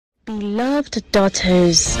Beloved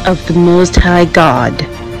daughters of the Most High God,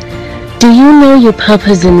 do you know your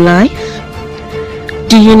purpose in life?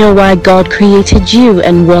 Do you know why God created you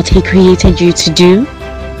and what He created you to do?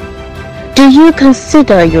 Do you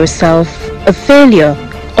consider yourself a failure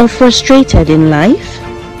or frustrated in life?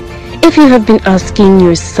 If you have been asking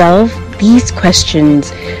yourself these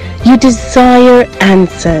questions, you desire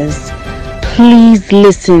answers, please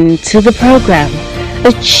listen to the program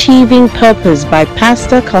Achieving Purpose by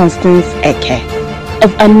Pastor Constance Eke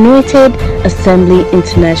of Anointed Assembly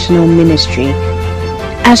International Ministry,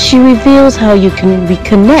 as she reveals how you can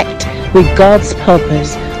reconnect with God's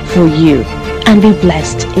purpose for you and be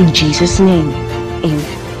blessed in Jesus' name.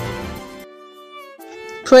 Amen.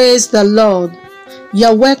 Praise the Lord. You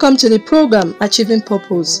are welcome to the program Achieving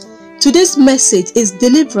Purpose. Today's message is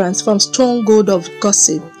deliverance from stronghold of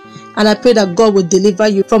gossip. And I pray that God will deliver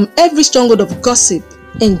you from every stronghold of gossip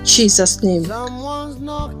in Jesus' name.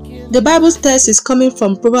 The Bible text is coming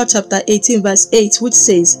from Proverbs chapter 18 verse 8, which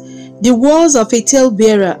says, "The words of a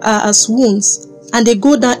talebearer are as wounds, and they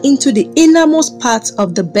go down into the innermost part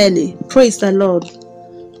of the belly." Praise the Lord.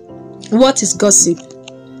 What is gossip?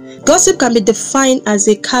 Gossip can be defined as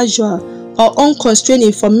a casual or unconstrained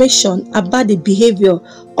information about the behavior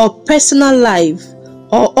or personal life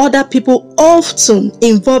or other people, often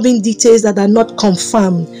involving details that are not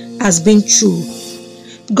confirmed as being true.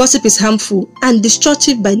 Gossip is harmful and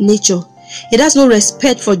destructive by nature. It has no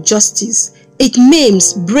respect for justice. It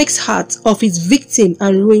maims, breaks heart of its victim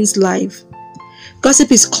and ruins life.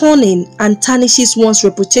 Gossip is cunning and tarnishes one's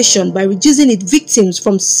reputation by reducing its victims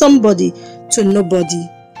from somebody to nobody.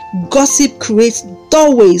 Gossip creates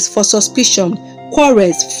doorways for suspicion,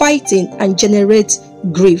 quarrels, fighting, and generates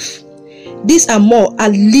grief. These are more a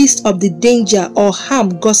list of the danger or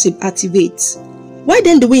harm gossip activates. Why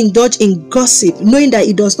then do we indulge in gossip, knowing that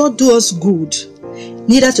it does not do us good,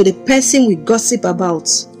 neither to the person we gossip about?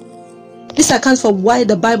 This accounts for why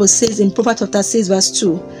the Bible says in Proverbs chapter 6 verse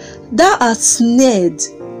 2, "Thou art snared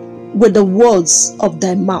with the words of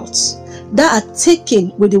thy mouth. Thou art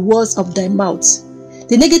taken with the words of thy mouth."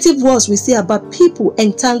 The negative words we say about people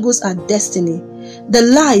entangles our destiny. The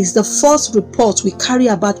lies, the false reports we carry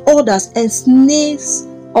about others ensnares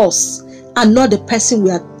us and not the person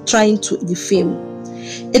we are trying to defame.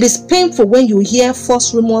 It is painful when you hear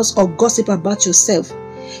false rumors or gossip about yourself.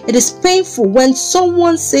 It is painful when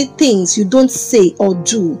someone says things you don't say or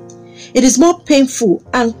do. It is more painful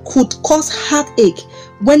and could cause heartache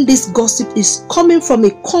when this gossip is coming from a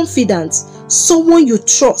confidant, someone you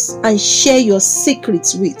trust and share your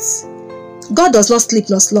secrets with. God does not sleep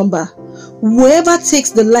nor slumber. Whoever takes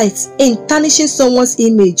delight in tarnishing someone's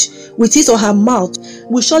image with his or her mouth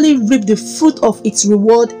will surely reap the fruit of its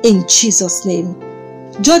reward in Jesus' name.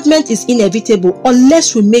 Judgment is inevitable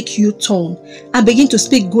unless we make U-turn and begin to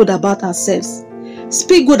speak good about ourselves.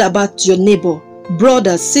 Speak good about your neighbor,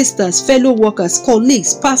 brothers, sisters, fellow workers,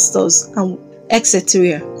 colleagues, pastors, and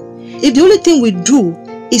etc. If the only thing we do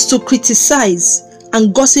is to criticize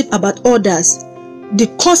and gossip about others, the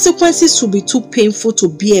consequences will be too painful to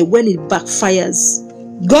bear when it backfires.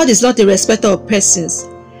 God is not a respecter of persons.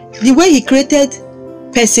 The way He created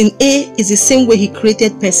person A is the same way He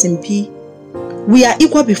created person B. We are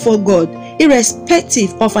equal before God,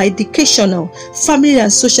 irrespective of our educational, family,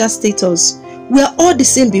 and social status. We are all the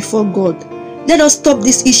same before God. Let us stop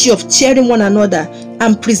this issue of cheering one another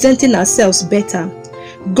and presenting ourselves better.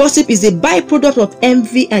 Gossip is a byproduct of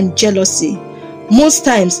envy and jealousy. Most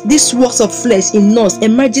times, this works of flesh in us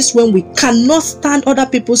emerges when we cannot stand other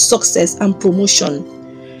people's success and promotion.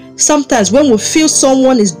 Sometimes when we feel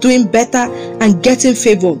someone is doing better and getting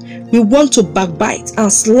favor, we want to backbite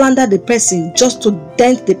and slander the person just to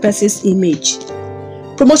dent the person's image.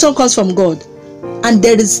 Promotion comes from God, and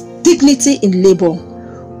there is dignity in labor.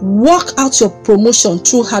 Work out your promotion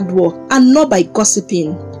through hard work and not by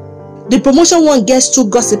gossiping. The promotion one gets through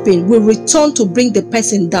gossiping will return to bring the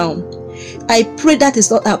person down. I pray that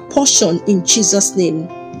is not our portion in Jesus' name.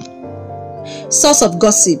 Source of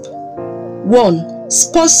gossip. 1.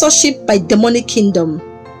 Sponsorship by demonic kingdom,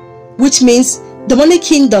 which means demonic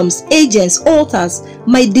kingdoms, agents, altars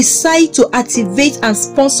might decide to activate and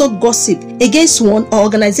sponsor gossip against one or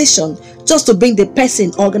organization just to bring the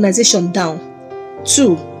person or organization down.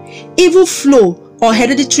 2. Evil flow or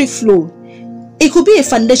hereditary flow. It could be a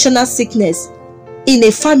foundational sickness in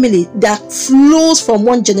a family that flows from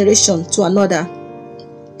one generation to another.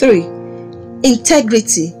 3.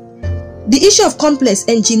 Integrity. The issue of complex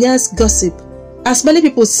engineers gossip, as many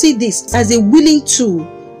people see this as a willing tool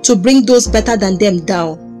to bring those better than them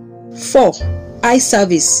down. 4. Eye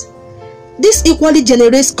service. This equally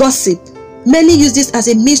generates gossip Many use this as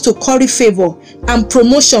a means to curry favor and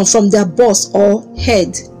promotion from their boss or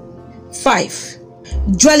head. 5.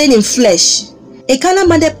 Dwelling in flesh. A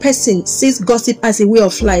carnal-minded person sees gossip as a way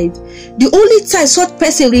of life. The only time such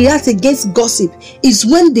person reacts against gossip is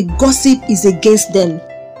when the gossip is against them.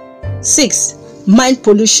 6. Mind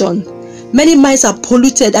pollution. Many minds are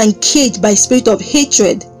polluted and caged by spirit of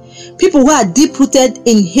hatred. People who are deep-rooted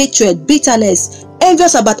in hatred, bitterness,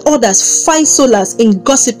 envious about others find solace in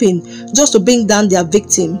gossiping just to bring down their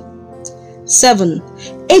victim. 7.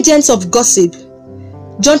 Agents of gossip.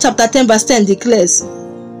 John chapter 10 verse 10 declares,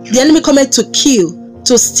 "The enemy cometh to kill,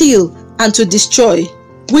 to steal, and to destroy,"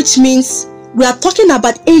 which means we are talking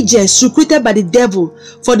about agents recruited by the devil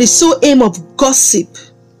for the sole aim of gossip.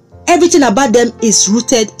 Everything about them is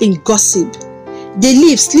rooted in gossip. They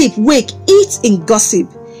live, sleep, wake, eat in gossip.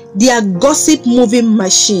 They are gossip moving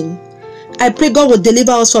machine. I pray God will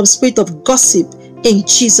deliver us from spirit of gossip in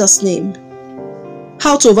Jesus' name.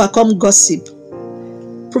 How to overcome gossip?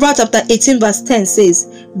 Proverbs chapter 18 verse 10 says,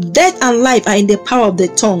 "Death and life are in the power of the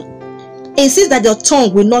tongue. Insist that your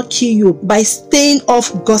tongue will not kill you by staying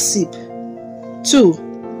off gossip." 2.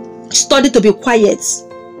 Study to be quiet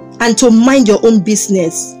and to mind your own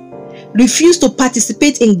business. Refuse to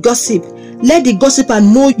participate in gossip. Let the gossiper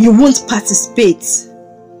know you won't participate.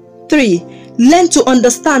 3. Learn to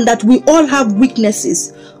understand that we all have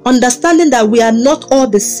weaknesses. Understanding that we are not all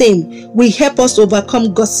the same will help us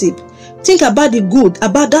overcome gossip. Think about the good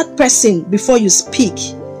about that person before you speak,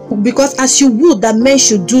 because as you would that men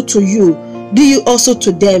should do to you, do you also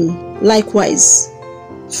to them likewise.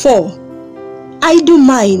 4. Idle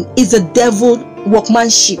mind is the devil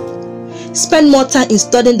workmanship. Spend more time in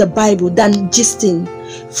studying the Bible than gisting.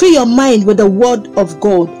 Free your mind with the word of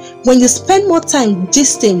God. When you spend more time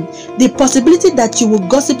gisting, the possibility that you will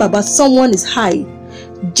gossip about someone is high.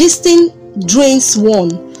 Gisting drains one,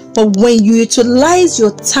 but when you utilize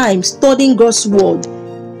your time studying God's word,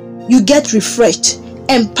 you get refreshed,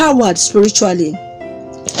 empowered spiritually.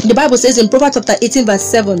 The Bible says in Proverbs chapter 18 verse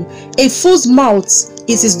 7, "A fool's mouth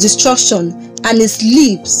is his destruction, and his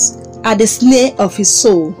lips are the snare of his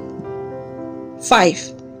soul."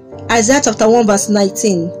 5. Isaiah chapter 1 verse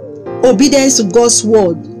 19. Obedience to God's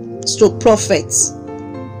word / prophets.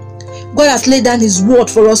 God has laid down his word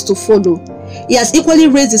for us to follow. He has equally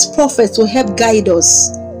raised his prophets to help guide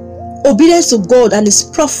us. Obedience to God and his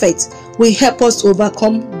prophets will help us to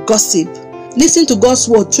overcome gossip. Listen to God's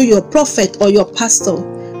word through your prophet or your pastor.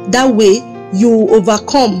 That way you will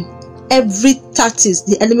overcome every tactics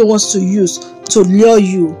the enemy wants to use to lure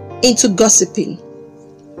you into gossiping.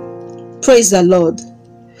 Praise the Lord.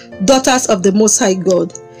 Daughters of the Most High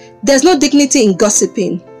God, there's no dignity in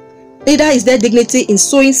gossiping. Neither is there dignity in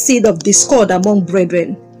sowing seed of discord among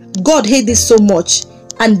brethren. God hates this so much,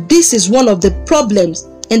 and this is one of the problems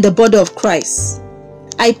in the body of Christ.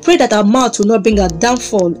 I pray that our mouth will not bring a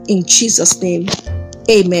downfall in Jesus' name.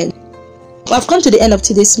 Amen. We have come to the end of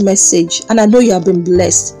today's message, and I know you have been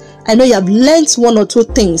blessed. I know you have learned one or two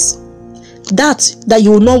things. That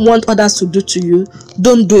you will not want others to do to you,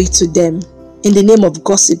 don't do it to them in the name of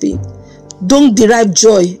gossiping. Don't derive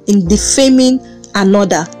joy in defaming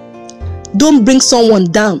another. Don't bring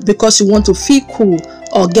someone down because you want to feel cool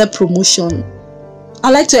or get promotion.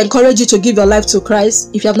 I'd like to encourage you to give your life to Christ.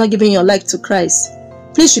 If you have not given your life to Christ,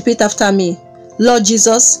 please repeat after me. Lord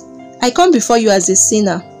Jesus, I come before you as a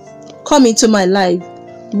sinner. Come into my life.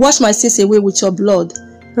 Wash my sins away with your blood.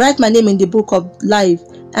 Write my name in the book of life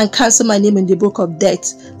and cancel my name in the book of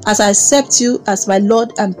death as I accept you as my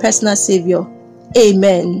Lord and personal Savior.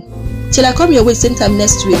 Amen. Till I come your way same time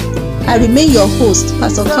next week, I remain your host,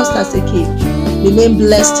 Pastor Constance Eke. Remain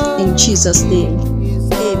blessed in Jesus' name.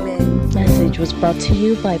 Amen. Message was brought to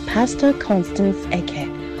you by Pastor Constance Eke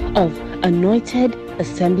of Anointed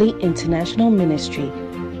Assembly International Ministry.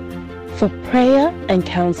 For prayer and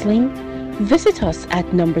counseling, visit us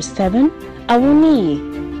at number 7 Awuni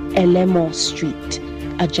Elemo Street,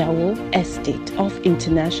 Ajawo Estate off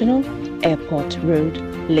International Airport Road,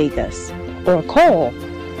 Lagos, or call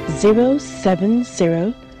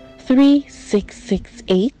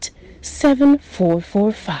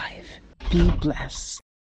 070-3668-7445. Be blessed.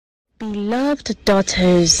 Beloved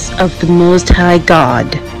daughters of the Most High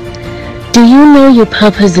God, do you know your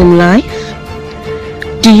purpose in life?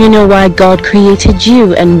 Do you know why God created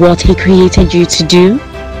you and what He created you to do?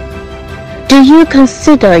 Do you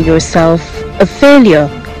consider yourself a failure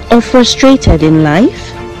or frustrated in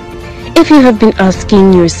life? If you have been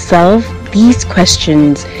asking yourself these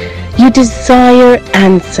questions, you desire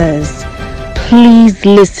answers, please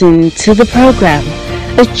listen to the program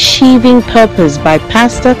Achieving Purpose by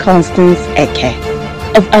Pastor Constance Eke.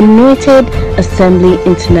 of Anointed Assembly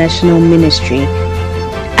International Ministry,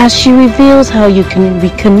 as she reveals how you can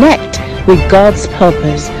reconnect with God's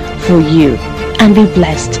purpose for you and be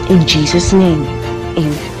blessed in Jesus' name.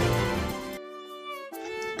 Amen.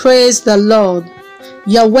 Praise the Lord.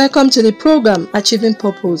 You are welcome to the program Achieving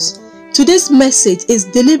Purpose. Today's message is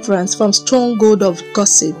deliverance from stronghold of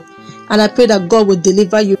gossip. And I pray that God will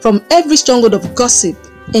deliver you from every stronghold of gossip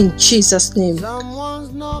in Jesus' name.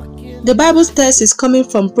 The Bible text is coming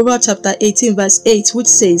from Proverbs chapter 18 verse 8, which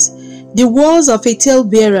says, "The words of a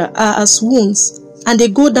talebearer are as wounds, and they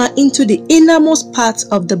go down into the innermost part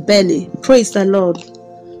of the belly." Praise the Lord.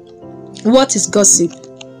 What is gossip?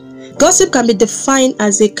 Gossip can be defined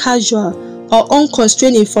as a casual or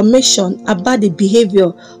unconstrained information about the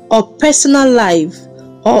behavior or personal life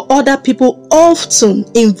or other people, often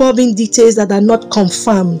involving details that are not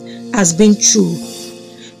confirmed as being true.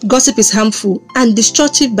 Gossip is harmful and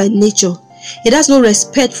destructive by nature. It has no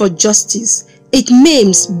respect for justice. It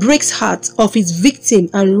maims, breaks heart of its victim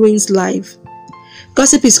and ruins life.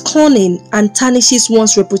 Gossip is cunning and tarnishes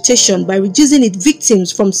one's reputation by reducing its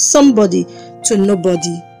victims from somebody to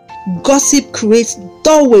nobody. Gossip creates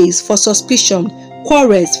doorways for suspicion,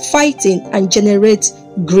 quarrels, fighting, and generates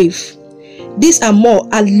grief. These are more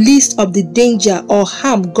a list of the danger or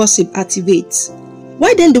harm gossip activates.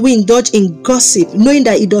 Why then do we indulge in gossip, knowing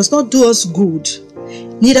that it does not do us good,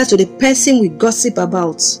 neither to the person we gossip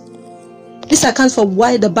about? This accounts for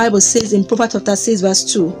why the Bible says in Proverbs chapter 6 verse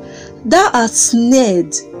 2, "Thou art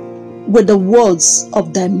snared with the words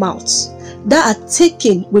of thy mouth. Thou art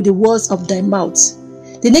taken with the words of thy mouth."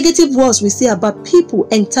 The negative words we say about people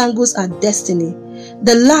entangles our destiny.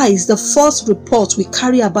 The lies, the false reports we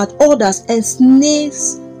carry about others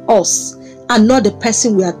ensnares us and not the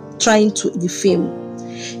person we are trying to defame.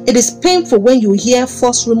 It is painful when you hear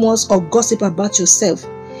false rumors or gossip about yourself.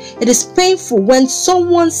 It is painful when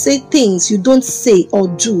someone says things you don't say or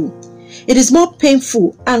do. It is more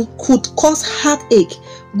painful and could cause heartache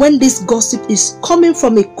when this gossip is coming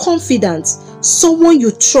from a confidant, someone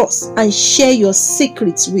you trust and share your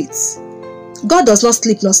secrets with. God does not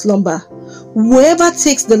sleep nor slumber. Whoever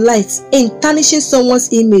takes delight in tarnishing someone's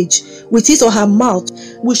image with his or her mouth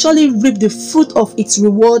will surely reap the fruit of its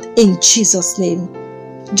reward in Jesus' name.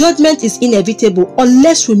 Judgment is inevitable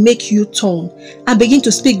unless we make U-turn and begin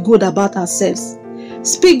to speak good about ourselves.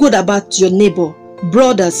 Speak good about your neighbor,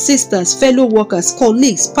 brothers, sisters, fellow workers,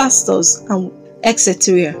 colleagues, pastors, and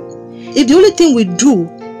etc. If the only thing we do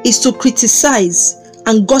is to criticize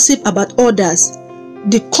and gossip about others,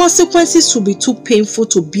 the consequences will be too painful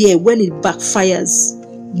to bear when it backfires.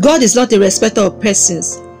 God is not a respecter of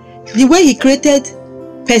persons. The way He created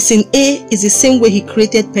person A is the same way He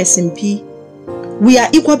created person B. We are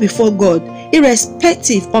equal before God,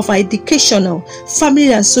 irrespective of our educational,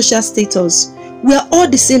 family, and social status. We are all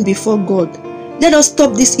the same before God. Let us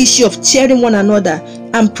stop this issue of cheering one another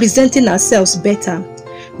and presenting ourselves better.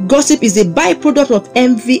 Gossip is a byproduct of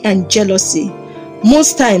envy and jealousy.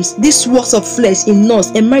 Most times, this works of flesh in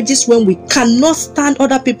us emerges when we cannot stand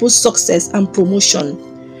other people's success and promotion.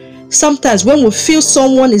 Sometimes when we feel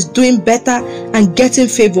someone is doing better and getting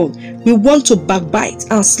favor, we want to backbite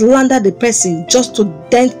and slander the person just to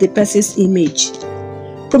dent the person's image.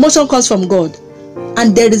 Promotion comes from God,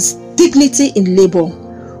 and there is dignity in labor.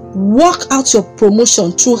 Work out your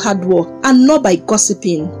promotion through hard work and not by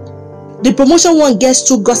gossiping. The promotion one gets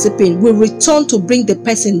through gossiping will return to bring the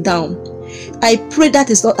person down. I pray that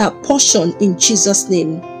is not our portion in Jesus'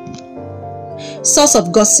 name. Source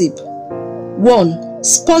of gossip. 1.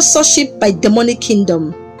 Sponsorship by demonic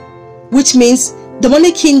kingdom, which means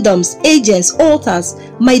demonic kingdoms, agents, altars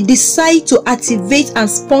might decide to activate and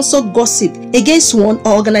sponsor gossip against one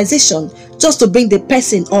or organization just to bring the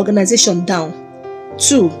person or organization down.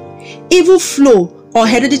 2. Evil flow or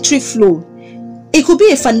hereditary flow. It could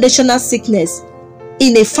be a foundational sickness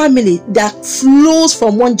in a family that flows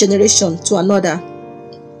from one generation to another.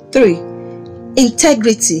 3.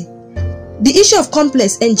 Integrity. The issue of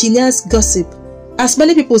complex engineers gossip, as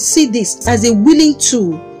many people see this as a willing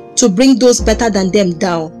tool to bring those better than them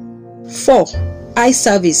down. 4. Eye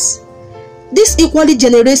service. This equally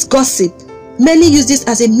generates gossip. Many use this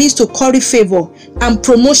as a means to curry favor and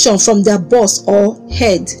promotion from their boss or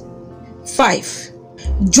head. 5.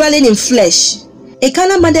 Dwelling in flesh. A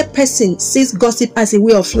carnal-minded person sees gossip as a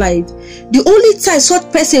way of life. The only time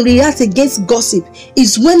such person reacts against gossip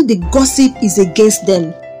is when the gossip is against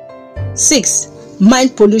them. 6.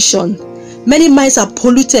 Mind pollution. Many minds are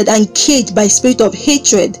polluted and caged by spirit of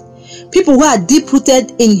hatred. People who are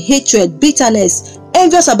deep-rooted in hatred, bitterness,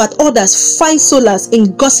 envious about others find solace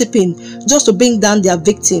in gossiping just to bring down their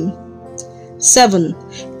victim. 7.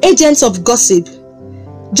 Agents of gossip.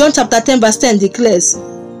 John chapter 10 verse 10 declares,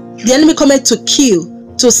 the enemy cometh to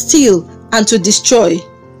kill, to steal, and to destroy.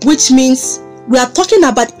 Which means we are talking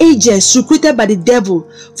about agents recruited by the devil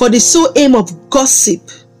for the sole aim of gossip.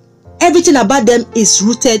 Everything about them is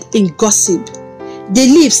rooted in gossip. They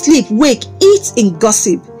live, sleep, wake, eat in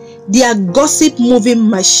gossip. They are gossip moving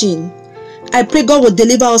machine. I pray God will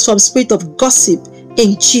deliver us from spirit of gossip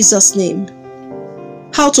in Jesus' name.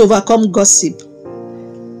 How to overcome gossip?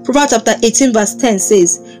 Proverbs chapter 18 verse 10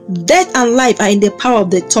 says, death and life are in the power of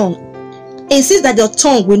the tongue. Insist that your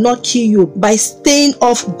tongue will not kill you by staying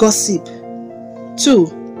off gossip.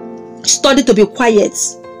 2. Study to be quiet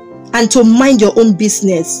and to mind your own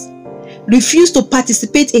business. Refuse to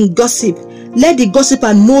participate in gossip. Let the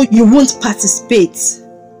gossiper know you won't participate.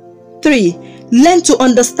 3. Learn to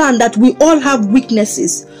understand that we all have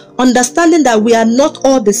weaknesses. Understanding that we are not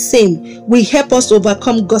all the same will help us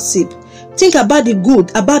overcome gossip. Think about the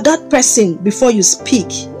good about that person before you speak.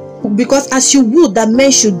 Because as you would that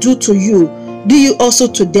men should do to you, do you also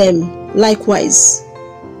to them likewise.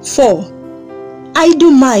 4.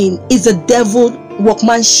 Idle mind is a devil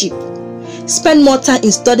workmanship. Spend more time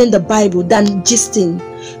in studying the Bible than gisting.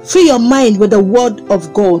 Free your mind with the word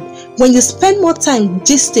of God. When you spend more time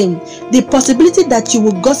gisting, the possibility that you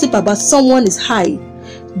will gossip about someone is high.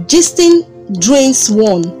 Gisting drains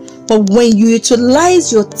one, but when you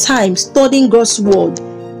utilize your time studying God's word,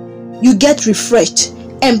 you get refreshed,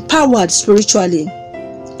 empowered spiritually.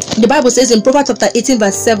 The Bible says in Proverbs chapter 18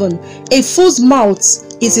 verse 7, a fool's mouth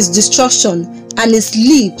is his destruction, and his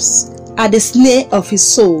lips are the snare of his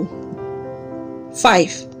soul.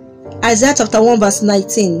 5. Isaiah chapter 1 verse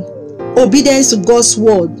 19, obedience to God's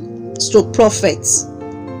word / prophets.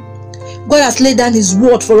 God has laid down his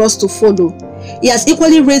word for us to follow. He has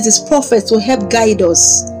equally raised his prophets to help guide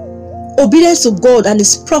us. Obedience to God and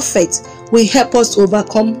his prophets will help us to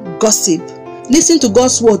overcome gossip. Listen to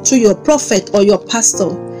God's word through your prophet or your pastor.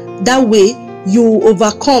 That way you will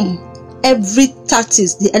overcome every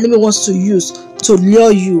tactics the enemy wants to use to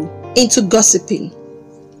lure you into gossiping.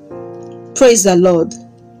 Praise the Lord.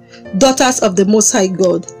 Daughters of the Most High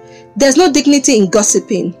God, there's no dignity in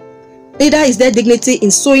gossiping. Neither is there dignity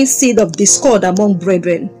in sowing seed of discord among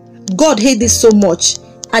brethren. God hates this so much,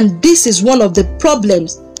 and this is one of the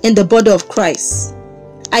problems in the body of Christ.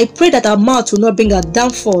 I pray that our mouth will not bring a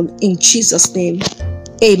downfall in Jesus' name.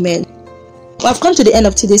 Amen. We have come to the end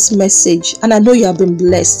of today's message, and I know you have been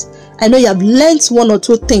blessed. I know you have learned one or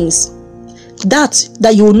two things that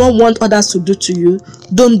you will not want others to do to you.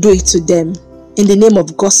 Don't do it to them in the name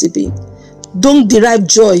of gossiping. Don't derive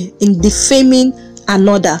joy in defaming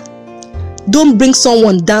another. Don't bring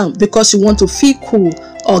someone down because you want to feel cool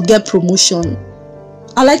or get promotion.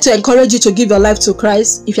 I'd like to encourage you to give your life to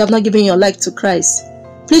Christ. If you have not given your life to Christ,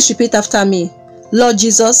 please repeat after me. Lord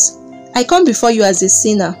Jesus, I come before you as a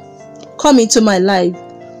sinner. Come into my life.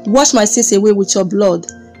 Wash my sins away with your blood.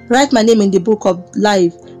 Write my name in the book of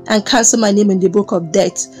life and cancel my name in the book of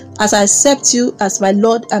death as I accept you as my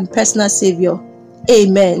Lord and personal Savior.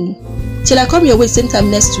 Amen. Till I come your way same time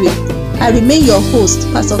next week, I remain your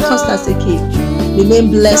host, Pastor Constance Eke. Remain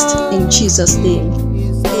blessed in Jesus' name.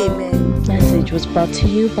 Amen. Message was brought to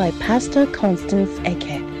you by Pastor Constance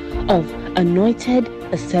Eke of Anointed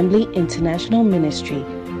Assembly International Ministry.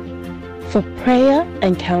 For prayer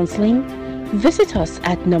and counseling, visit us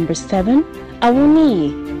at number 7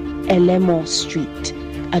 Awuni Elemo Street,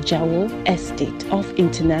 Ajawo Estate off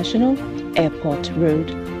International Airport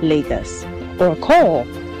Road, Lagos, or call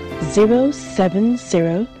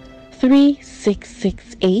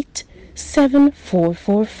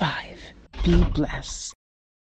 070-3668-7445. Be blessed.